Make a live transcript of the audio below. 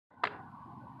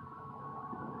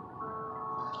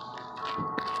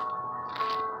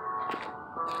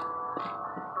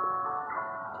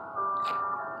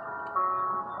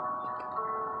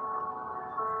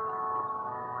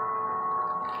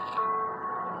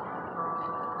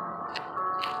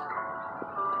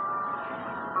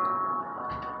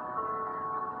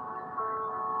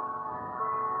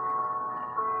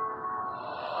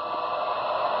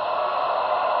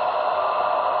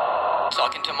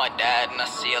Talking to my dad and I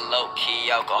see a low-key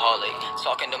alcoholic.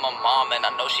 Talking to my mom and I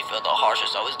know she feel the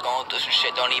harshest. Always going through some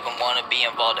shit, don't even want to be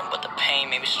involved in. But the pain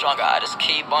made me stronger, I just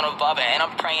keep on evolving. And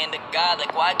I'm praying to God,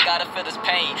 like why I gotta feel this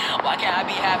pain? Why can't I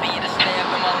be happy and just stay up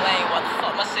in my lane? Why the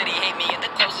fuck my city hate me and the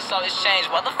closest always change?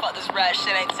 Why the fuck this rap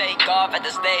shit ain't take off at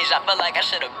the stage? I feel like I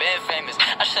should've been famous,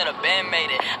 I should've been made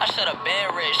it, I should've been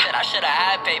rich, shit, I should've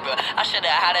had paper, I should've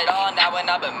had it all now when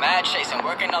I've been mad chasing,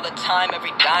 working all the time, every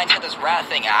dime to this rap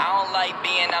thing. I don't like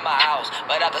being at my house,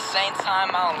 but at the same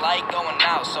time I don't like going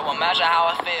out. So imagine how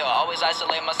I feel, always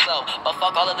isolate myself, but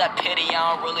fuck all of that pity,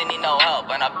 I don't really need no help.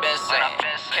 And I've been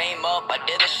saying, came up, I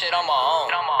did this shit on my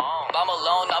own. I'm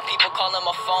alone, now people calling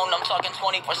my phone, I'm talking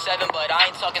 24/7, but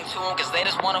I ain't talking to them, cause they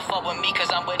just wanna fuck with me,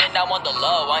 cause I'm with it now on the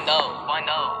low, I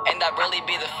know. And that really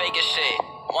be the fakest shit.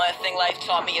 One thing life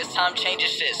taught me is time changes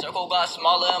shit. Circle got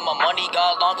smaller and my money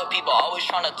got longer. People always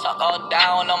trying to talk all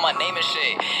down on my name and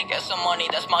shit. Get some money,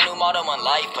 that's my new motto in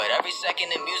life. Put every second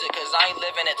in music, cause I ain't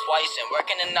living it twice. And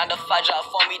working a 9-to-5 job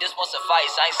for me, this won't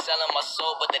suffice. I ain't selling my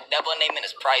soul, but the devil naming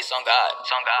his price on God.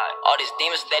 All these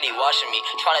demons steady watching me,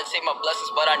 trying to take my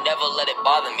blessings, but I never let it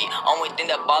bother me. Only thing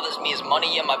that bothers me is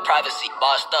money and my privacy.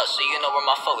 Bossed up, so you know where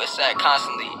my focus at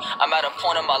constantly. I'm at a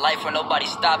point in my life where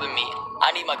nobody's stopping me. I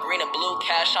need my green and blue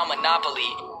cash on Monopoly.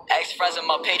 Ex-friends on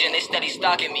my page and they steady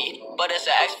stalking me, but it's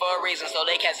an X for a reason, so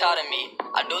they can't talk to me.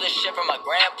 I do this shit for my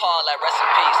grandpa, like rest in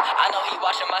peace. I know he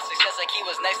watching my success like he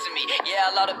was next to me.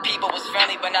 Yeah, a lot of people was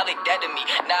family, but now they dead to me.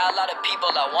 Now a lot of people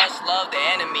I once loved,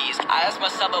 they're enemies. I ask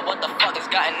myself, but what the fuck has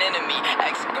gotten into me?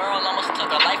 Ex-girl almost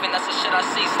took her life, and that's the shit I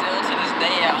see still to this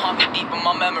day. It haunt me deep in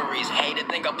my memories. Hate to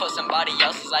think I put somebody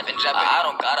else's life in jeopardy. I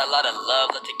don't got a lot of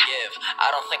love left to give.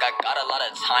 I don't think I got a lot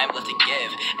of time left to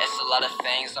give. It's a lot of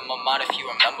things on my mind. If you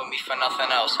remember me for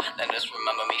nothing else, then just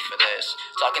remember me for this.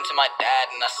 Talking to my dad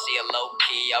and I see a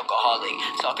low-key alcoholic.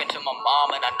 Talking to my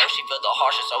mom and I know she feel the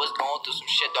harshest. Always going through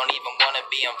some shit, don't even want to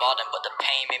be involved in. But the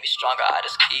pain made me stronger, I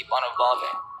just keep on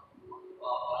evolving.